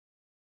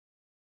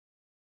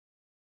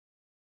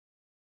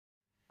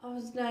I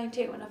was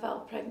 19 when I fell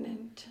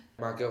pregnant.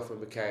 My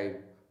girlfriend became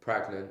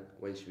pregnant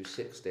when she was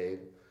 16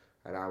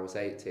 and I was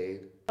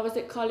 18. I was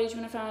at college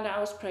when I found out I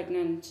was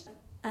pregnant.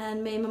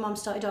 And me and my mum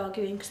started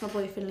arguing because my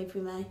boyfriend lived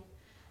with me.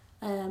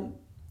 And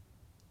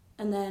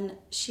then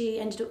she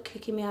ended up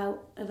kicking me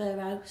out of her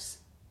house.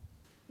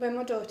 When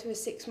my daughter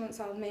was 6 months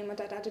old, me and my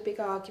dad had a big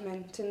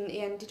argument and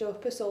he ended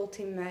up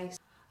assaulting me.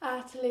 I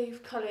had to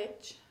leave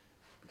college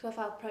because I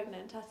fell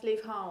pregnant. I had to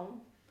leave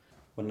home.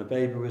 When the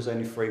baby was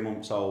only 3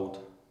 months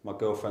old, my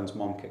girlfriend's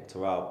mum kicked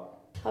her out.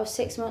 I was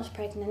 6 months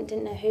pregnant,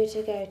 didn't know who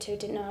to go to,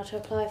 didn't know how to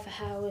apply for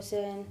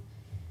housing.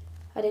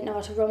 I didn't know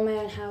how to run my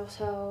own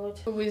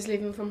household. I was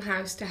living from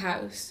house to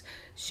house,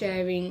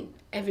 sharing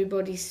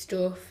everybody's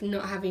stuff,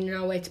 not having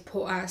nowhere to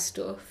put our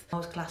stuff. I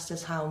was classed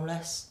as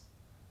homeless,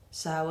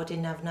 so I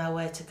didn't have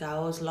nowhere to go. I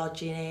was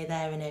lodging here,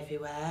 there and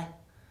everywhere.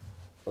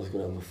 I was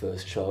going to have my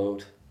first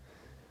child,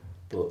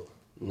 but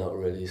not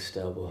really a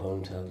stable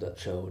home to have that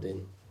child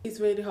in. It's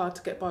really hard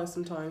to get by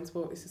sometimes,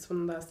 but it's just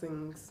one of those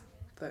things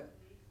that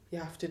you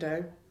have to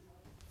do.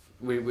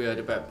 We heard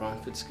about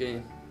Bromford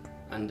scheme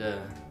and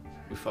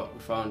we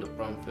found up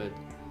Bromford.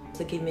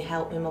 They give me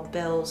help with my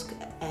bills,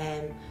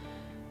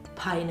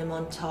 paying them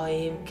on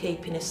time,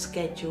 keeping a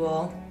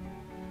schedule.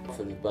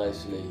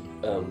 Basically,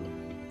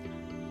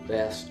 they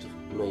asked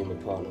me and my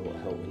partner what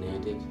help we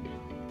needed.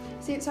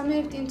 Since I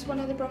moved into one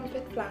of the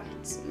Bromford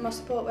flats, my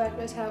support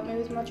worker has helped me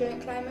with my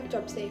joint claim of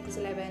job seekers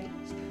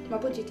allowance, my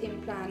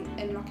budgeting plan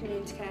and my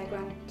community care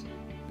grant.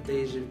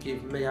 These have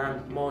given me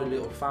and my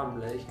little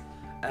family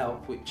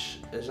help, which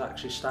has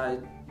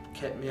actually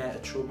kept me out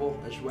of trouble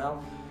as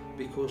well,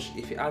 because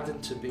if it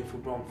hadn't have been for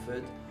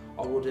Bromford,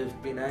 I would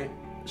have been out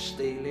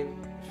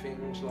stealing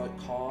things like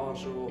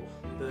cars or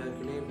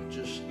burgling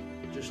just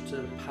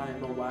to pay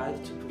my way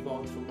to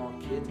provide for my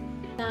kid.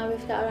 Now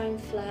we've got our own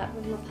flat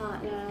with my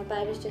partner and our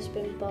baby's just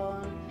been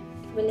born.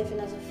 We're living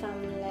as a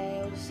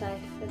family, all safe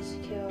and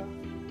secure.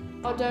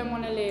 I don't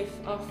want to live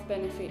off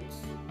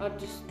benefits. I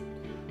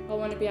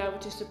want to be able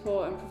to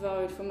support and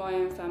provide for my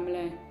own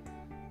family,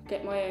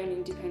 get my own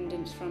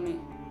independence from it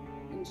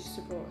and just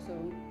support us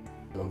all.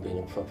 I'm being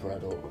a proper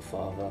adult, a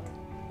father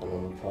and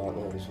I'm a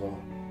partner as well.